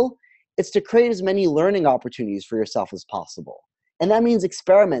possible. It's to create as many learning opportunities for yourself as possible. And that means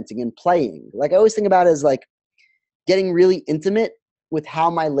experimenting and playing. Like I always think about it as like getting really intimate with how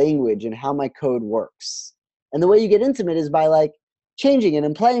my language and how my code works. And the way you get intimate is by like changing it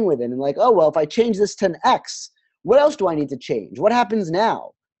and playing with it. And like, oh, well, if I change this to an X, what else do I need to change? What happens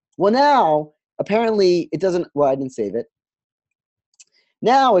now? Well, now, apparently it doesn't, well, I didn't save it.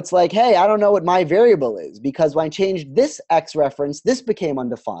 Now it's like, hey, I don't know what my variable is because when I changed this X reference, this became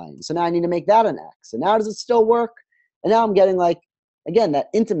undefined. So now I need to make that an X. And now does it still work? And now I'm getting like, again, that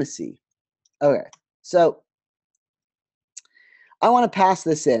intimacy. Okay, so I want to pass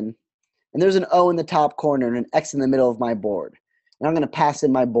this in. And there's an O in the top corner and an X in the middle of my board. And I'm going to pass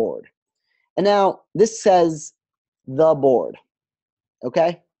in my board. And now this says the board.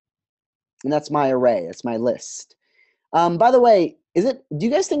 Okay? And that's my array. That's my list. By the way, do you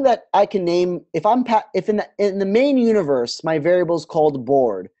guys think that I can name, if in the main universe, my variable is called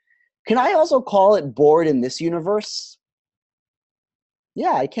board, can I also call it board in this universe?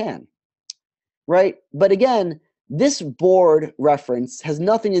 Yeah, I can. Right? But again, this board reference has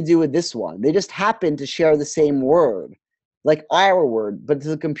nothing to do with this one. They just happen to share the same word, like our word. But to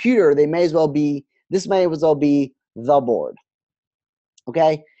the computer, this may as well be the board.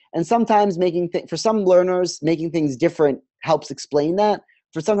 Okay? And sometimes for some learners, making things different helps explain that.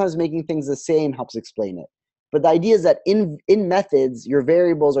 For sometimes making things the same helps explain it. But the idea is that in methods, your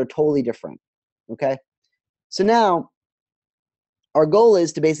variables are totally different. Okay? So now, our goal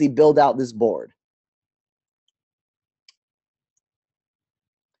is to basically build out this board.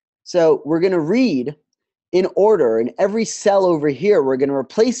 So we're going to read in order, and every cell over here, we're going to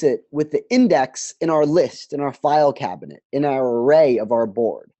replace it with the index in our list, in our file cabinet, in our array of our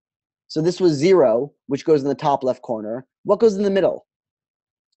board. So this was 0, which goes in the top left corner. What goes in the middle?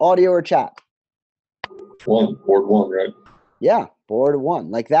 Audio or chat? Board 1, right? Yeah, board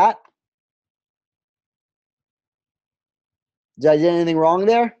 1. Like that? Did I do anything wrong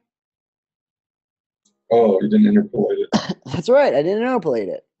there? Oh, you didn't interpolate it. That's right. I didn't interpolate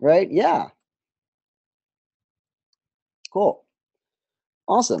it, right? Yeah. Cool.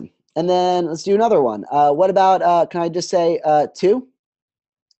 Awesome. And then let's do another one. What about, can I just say 2?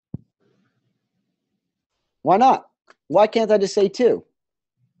 Why not? Why can't I just say 2?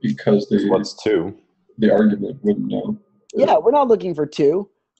 Because what's 2? The argument wouldn't know. Yeah, we're not looking for 2.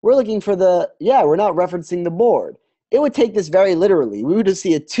 We're looking for we're not referencing the board. it would take this very literally. We would just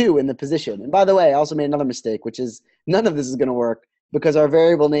see a 2 in the position. And by the way, I also made another mistake, which is none of this is going to work because our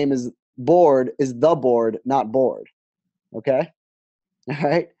variable name is board, is the board, not board. Okay? All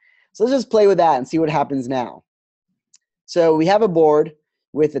right? So let's just play with that and see what happens now. So we have a board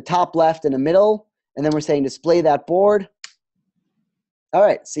with the top left and a middle, and then we're saying display that board. All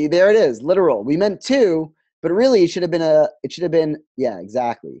right, see, there it is, literal. We meant 2, but really it should have been yeah,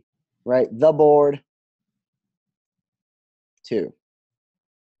 exactly, right? The board, 2.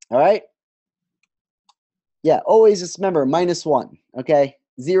 All right? Yeah, always just remember -1, okay?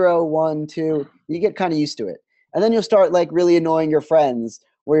 0, 1, 2. You get kind of used to it. And then you'll start like really annoying your friends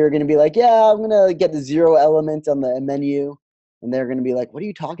where you're going to be like, yeah, I'm going to get the 0 element on the menu. And they're going to be like, what are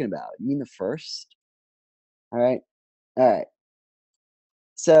you talking about? You mean the first? All right? All right.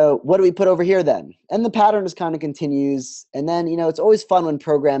 So what do we put over here then? And the pattern just kind of continues. And then, it's always fun when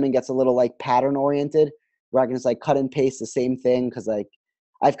programming gets a little like pattern oriented, where I can just like cut and paste the same thing because like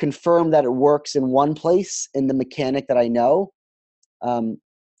I've confirmed that it works in one place in the mechanic that I know. Oh,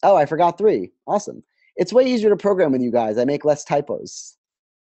 I forgot 3. Awesome. It's way easier to program with you guys. I make less typos.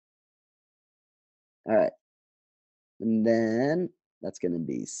 All right. And then that's going to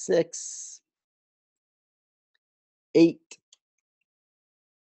be 6, 8,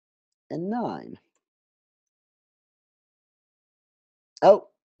 and 9. Oh,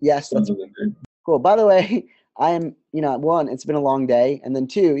 yes, that's cool. By the way, I am, 1, it's been a long day. And then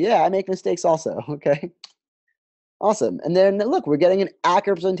 2, yeah, I make mistakes also. Okay. Awesome. And then look, we're getting an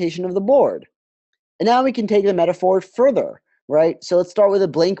accurate representation of the board. And now we can take the metaphor further, right? So let's start with a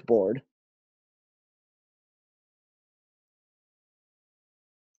blank board.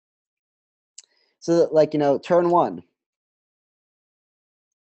 So that, like, turn 1.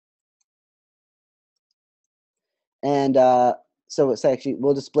 And so it's actually,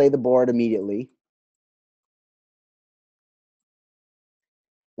 we'll display the board immediately.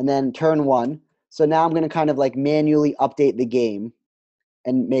 And then turn 1. So now I'm going to kind of like manually update the game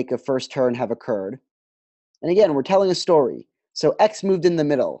and make a first turn have occurred. And again, we're telling a story. So X moved in the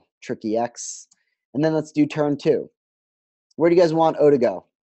middle, tricky X. And then let's do turn 2. Where do you guys want O to go?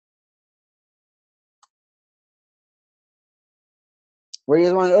 Where do you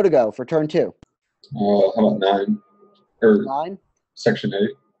guys want O to go for turn 2? How about 9? Or 9? section 8.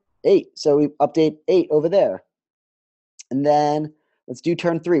 8. So we update 8 over there. And then let's do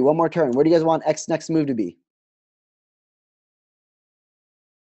turn 3. One more turn. Where do you guys want X next move to be?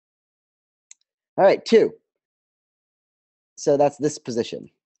 All right, 2. So that's this position.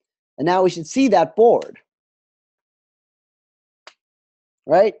 And now we should see that board.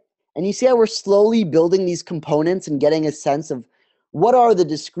 Right? And you see how we're slowly building these components and getting a sense of what are the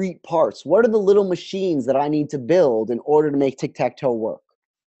discrete parts? What are the little machines that I need to build in order to make Tic Tac Toe work?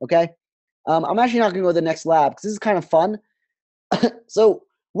 Okay? I'm actually not going to go to the next lab because this is kind of fun. So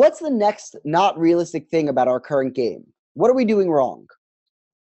what's the next not realistic thing about our current game? What are we doing wrong?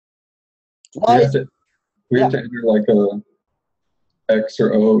 We have to enter like a X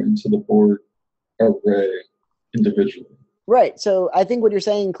or O into the board array individually. Right. So I think what you're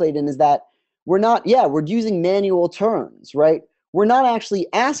saying, Clayton, is that we're using manual turns, right? We're not actually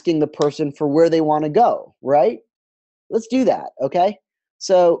asking the person for where they want to go, right? Let's do that, okay?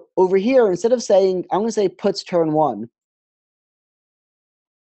 So over here, instead of saying, I'm going to say puts turn 1.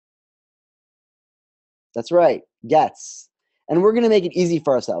 That's right, gets. And we're going to make it easy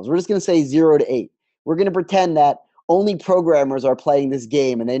for ourselves. We're just going to say 0 to 8. We're going to pretend that only programmers are playing this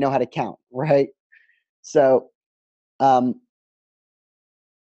game and they know how to count, right? So,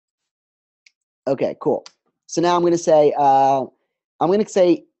 okay, cool. So now I'm going to say, I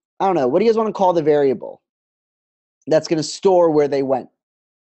don't know, what do you guys want to call the variable that's going to store where they went?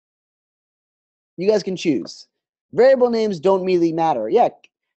 You guys can choose. Variable names don't really matter. Yeah,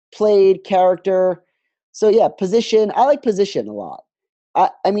 played, character. So yeah, position. I like position a lot.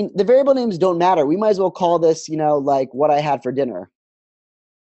 I mean, the variable names don't matter. We might as well call this, like what I had for dinner.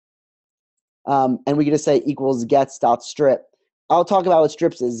 And we can just say equals gets.strip. I'll talk about what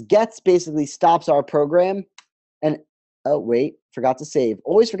strips is. Gets basically stops our program. And, oh, wait, forgot to save.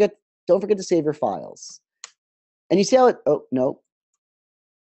 Don't forget to save your files. And you see how oh, no.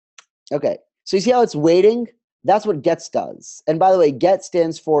 Okay, so you see how it's waiting? That's what gets does. And by the way, get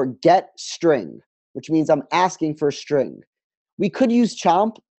stands for get string, which means I'm asking for a string. We could use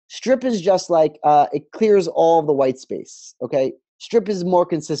chomp. Strip is just like, it clears all of the white space, okay? Strip is more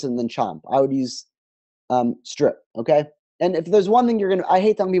consistent than chomp. I would use strip, okay? And if there's one thing I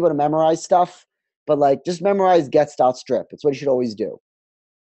hate telling people to memorize stuff, but like just memorize gets.strip. It's what you should always do.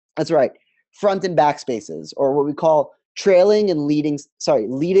 That's right. Front and back spaces, or what we call leading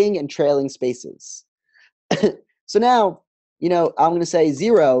and trailing spaces. So now, I'm going to say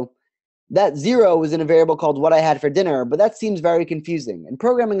 0. That 0 was in a variable called what I had for dinner, but that seems very confusing. And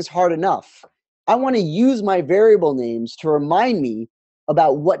programming is hard enough. I want to use my variable names to remind me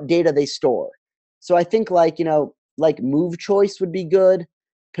about what data they store. So I think like move choice would be good,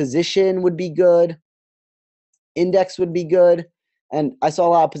 position would be good, index would be good, and I saw a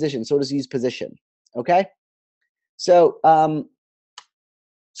lot of position, so we'll just use position. Okay? So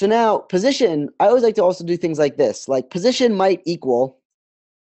so now position, I always like to also do things like this. Like position might equal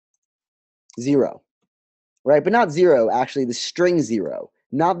 0, right? But not 0, actually, the string 0,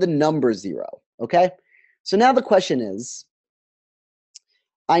 not the number 0. Okay? So now the question is,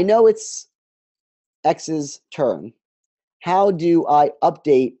 I know it's X's turn. How do I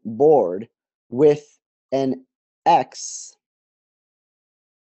update board with an X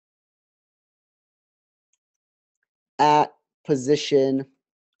at position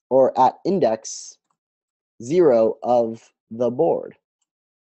or at index 0 of the board?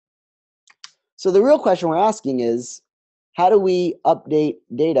 So the real question we're asking is, how do we update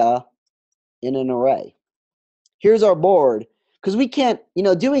data in an array? Here's our board, because we can't,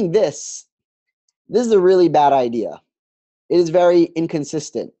 doing this is a really bad idea. It is very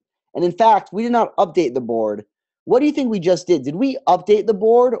inconsistent. And in fact, we did not update the board. What do you think we just did? Did we update the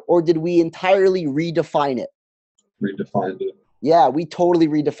board, or did we entirely redefine it? Redefined it. Yeah, we totally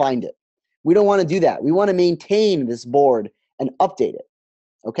redefined it. We don't want to do that. We want to maintain this board and update it.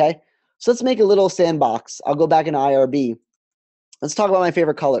 Okay? So let's make a little sandbox. I'll go back into IRB. Let's talk about my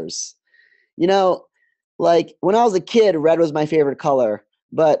favorite colors. Like when I was a kid, red was my favorite color.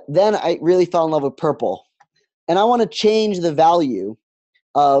 But then I really fell in love with purple. And I want to change the value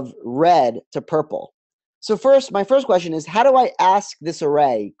of red to purple. So my first question is, how do I ask this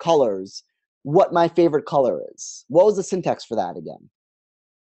array, colors, what my favorite color is? What was the syntax for that again?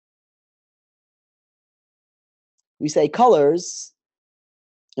 We say colors,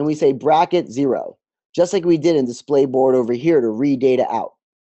 and we say bracket 0, just like we did in display board over here to read data out.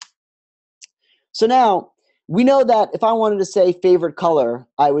 So now, we know that if I wanted to say favorite color,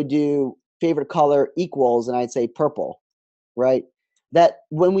 I would do favorite color equals, and I'd say purple, right? That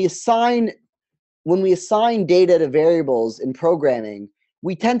when we assign data to variables in programming,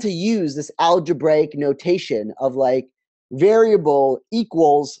 we tend to use this algebraic notation of like variable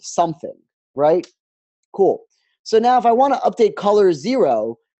equals something, right? Cool. So now if I want to update color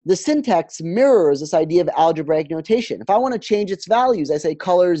 0, the syntax mirrors this idea of algebraic notation. If I want to change its values, I say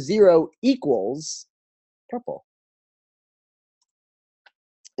color 0 equals purple.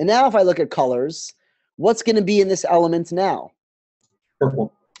 And now if I look at colors, what's going to be in this element now?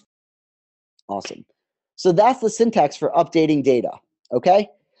 Purple. Awesome. So that's the syntax for updating data, okay?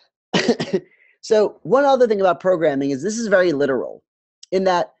 So one other thing about programming is this is very literal, in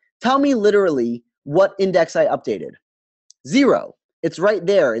that tell me literally what index I updated. 0. It's right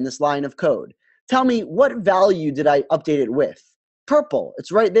there in this line of code. Tell me what value did I update it with. Purple.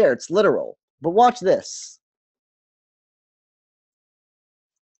 It's right there. It's literal. But watch this.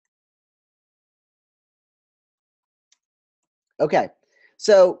 Okay.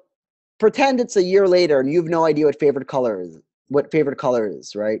 So pretend it's a year later and you have no idea what favorite color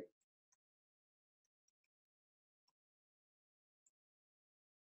is, right?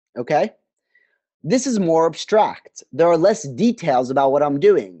 Okay? This is more abstract. There are less details about what I'm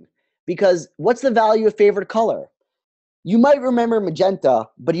doing, because what's the value of favorite color? You might remember magenta,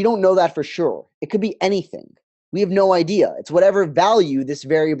 but you don't know that for sure. It could be anything. We have no idea. It's whatever value this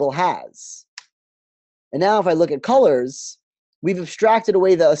variable has. And now if I look at colors, we've abstracted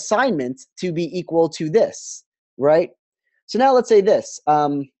away the assignment to be equal to this, right? So now let's say this.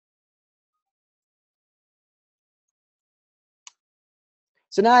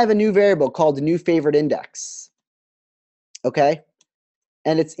 So now I have a new variable called the new favorite index, okay?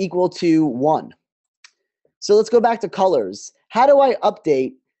 And it's equal to 1. So let's go back to colors. How do I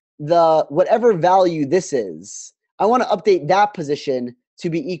update the whatever value this is? I want to update that position to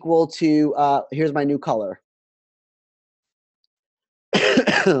be equal to, here's my new color.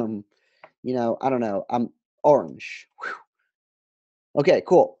 I don't know, I'm orange. Whew. Okay,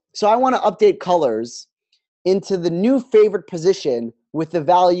 cool. So I want to update colors into the new favorite position with the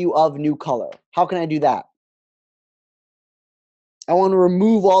value of new color. How can I do that? I want to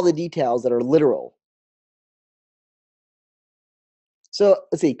remove all the details that are literal. So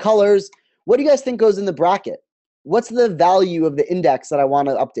let's see, colors. What do you guys think goes in the bracket? What's the value of the index that I want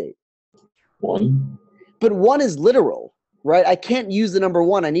to update? 1. But 1 is literal, right? I can't use the number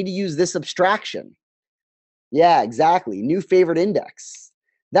 1. I need to use this abstraction. Yeah, exactly. New favorite index.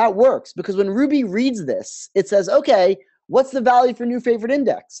 That works because when Ruby reads this, it says, okay, what's the value for new favorite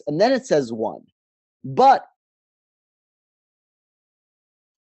index? And then it says 1. But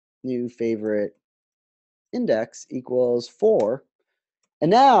new favorite index equals 4.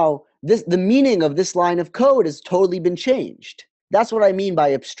 And now the meaning of this line of code has totally been changed. That's what I mean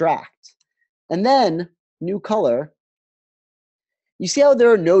by abstract. And then new color. You see how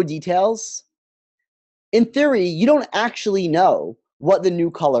there are no details? In theory, you don't actually know what the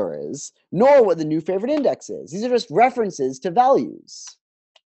new color is, nor what the new favorite index is. These are just references to values.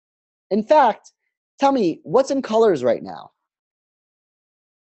 In fact, tell me, what's in colors right now?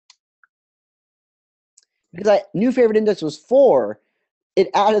 Because new favorite index was 4, it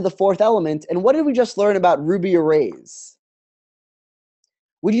added the 4th element. And what did we just learn about Ruby arrays?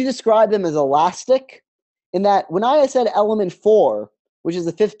 Would you describe them as elastic? In that when I said element 4, which is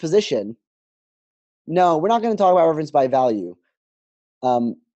the 5th position, no, we're not going to talk about reference by value.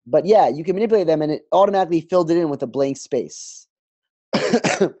 But yeah, you can manipulate them and it automatically filled it in with a blank space.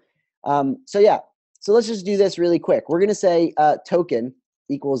 So yeah, so let's just do this really quick. We're going to say token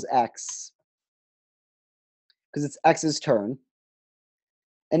equals X because it's X's turn.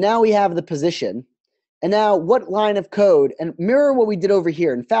 And now we have the position. And now what line of code, and mirror what we did over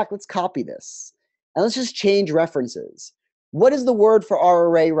here. In fact, let's copy this. And let's just change references. What is the word for our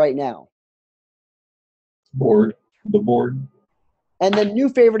array right now? Board. The board. And then new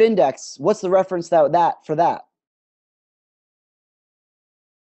favorite index, what's the reference for that?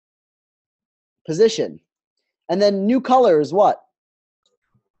 Position. And then new color is what?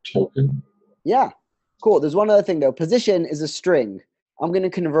 Token. Yeah, cool. There's one other thing though. Position is a string. I'm going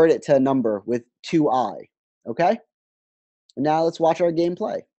to convert it to a number with 2i. Okay? And now let's watch our game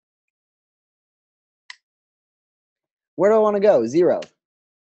play. Where do I want to go? 0.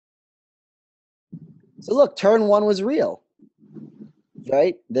 So look, turn 1 was real.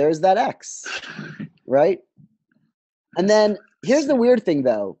 Right? There's that X. Right? And then here's the weird thing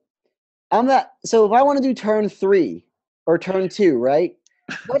though. So if I want to do turn 3 or turn 2, right?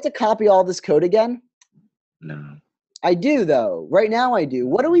 Do I have to copy all this code again? No. I do though. Right now I do.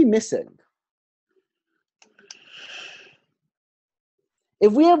 What are we missing?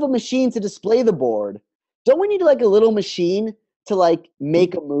 If we have a machine to display the board, don't we need like a little machine to like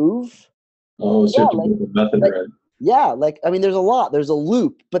make a move? Oh, so you have to build a method, right? Yeah, like, I mean, there's a lot. There's a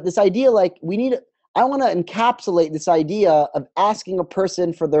loop. But this idea, like, I want to encapsulate this idea of asking a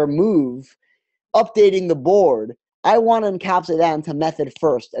person for their move, updating the board. I want to encapsulate that into method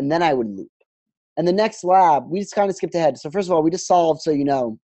first, and then I would loop. And the next lab, we just kind of skipped ahead. So first of all, we just solved, so you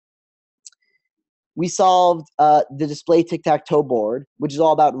know, we solved the display Tic Tac Toe board, which is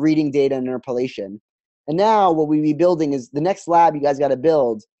all about reading data and interpolation. And now what we be building is the next lab you guys got to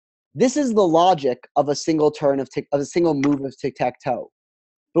build. This is the logic of a single turn of a single move of Tic Tac Toe.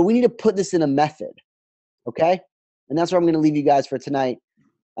 But we need to put this in a method, okay? And that's where I'm going to leave you guys for tonight,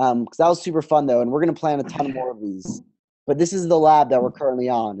 because that was super fun, though, and we're going to plan a ton more of these. But this is the lab that we're currently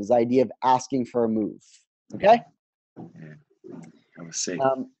on, is the idea of asking for a move, okay? Yeah, that was sick.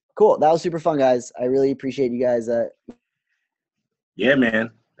 Cool. That was super fun, guys. I really appreciate you guys. Yeah,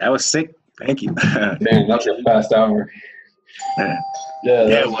 man. That was sick. Thank you. Man, that's a fast hour. Yeah,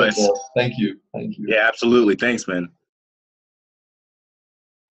 it was. Cool. Thank you. Thank you. Yeah, absolutely. Thanks, man.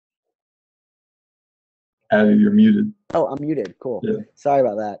 Abby, you're muted. Oh, I'm muted. Cool. Yeah. Sorry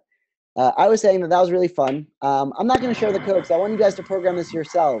about that. I was saying that was really fun. I'm not going to share the code because I want you guys to program this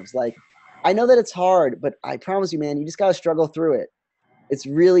yourselves. Like, I know that it's hard, but I promise you, man, you just got to struggle through it. It's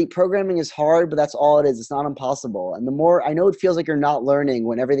really, programming is hard, but that's all it is. It's not impossible. And the more, I know it feels like you're not learning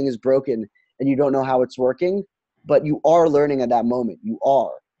when everything is broken and you don't know how it's working, but you are learning at that moment. You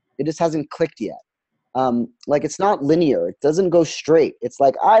are. It just hasn't clicked yet. Like, it's not linear. It doesn't go straight. It's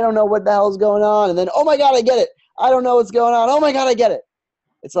like, I don't know what the hell is going on. And then, oh my God, I get it. I don't know what's going on. Oh my God, I get it.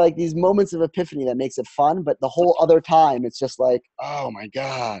 It's like these moments of epiphany that makes it fun, but the whole other time, it's just like, oh my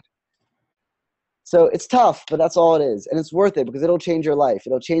God. So it's tough, but that's all it is. And it's worth it because it'll change your life.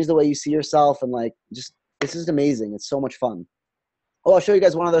 It'll change the way you see yourself, and like, just, this is amazing. It's so much fun. Oh, I'll show you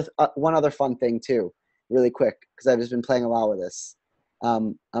guys one other fun thing too, really quick, because I've just been playing a lot with this.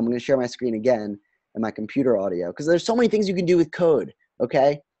 I'm going to share my screen again and my computer audio, because there's so many things you can do with code,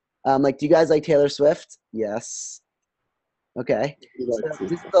 okay? Like, do you guys like Taylor Swift? Yes. Okay. So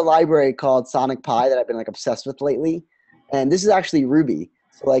this is a library called Sonic Pi that I've been like obsessed with lately. And this is actually Ruby.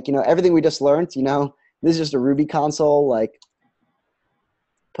 So like, you know, everything we just learned, you know, this is just a Ruby console, like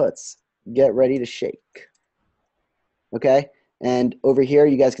puts, get ready to shake. Okay. And over here,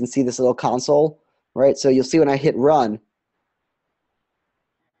 you guys can see this little console, right? So you'll see when I hit run,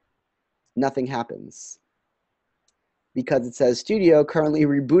 nothing happens because it says studio currently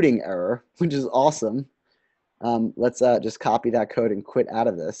rebooting error, which is awesome. Let's just copy that code and quit out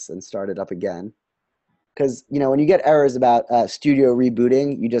of this and start it up again. Because, you know, when you get errors about studio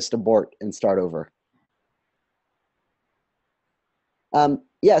rebooting, you just abort and start over.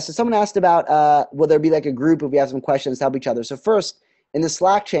 Yeah, so someone asked about, will there be like a group if we have some questions to help each other? So first, in the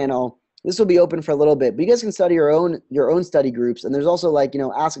Slack channel, this will be open for a little bit, but you guys can study your own study groups. And there's also like, you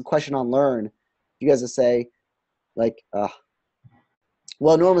know, ask a question on Learn. You guys will say like,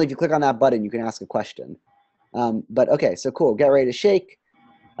 well, normally if you click on that button, you can ask a question. But okay, so cool, get ready to shake.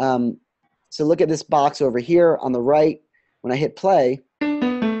 So look at this box over here on the right. When I hit play,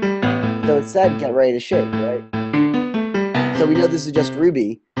 so it said get ready to shake, right? So we know this is just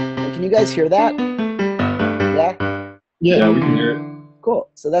Ruby. And can you guys hear that? Yeah? Yeah, we can hear it. Cool.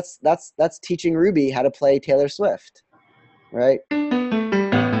 So that's teaching Ruby how to play Taylor Swift, right?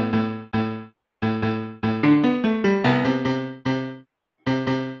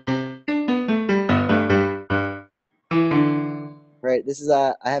 Right. This is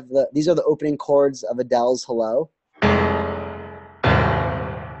these are the opening chords of Adele's Hello.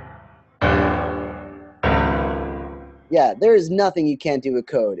 Yeah, there is nothing you can't do with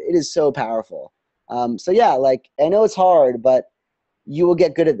code. It is so powerful. So yeah, like I know it's hard, but you will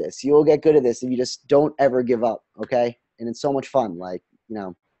get good at this. You will get good at this if you just don't ever give up, okay? And it's so much fun. Like, you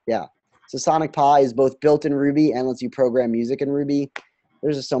know, yeah. So Sonic Pi is both built in Ruby and lets you program music in Ruby.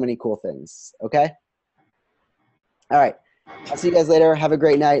 There's just so many cool things, okay? All right. I'll see you guys later. Have a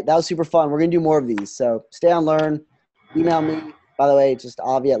great night. That was super fun. We're going to do more of these. So stay on Learn. Email me, by the way, just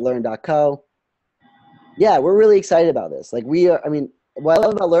avi@learn.co. Yeah, we're really excited about this. Like I mean, what I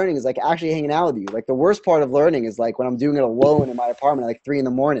love about learning is like actually hanging out with you. Like the worst part of learning is like when I'm doing it alone in my apartment at like 3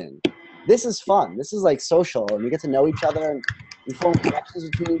 a.m. This is fun. This is like social, and we get to know each other, and we form connections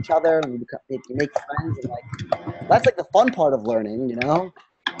between each other, and you make friends, and like that's like the fun part of learning, you know?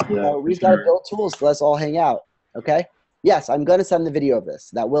 Yeah, We just got to build tools to let's all hang out. Okay? Yes, I'm gonna send the video of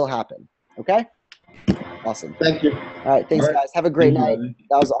this. That will happen. Okay? Awesome. Thank you. All right, thanks All right. guys. Have a great Thank you, night. Avi.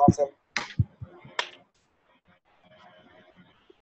 That was awesome.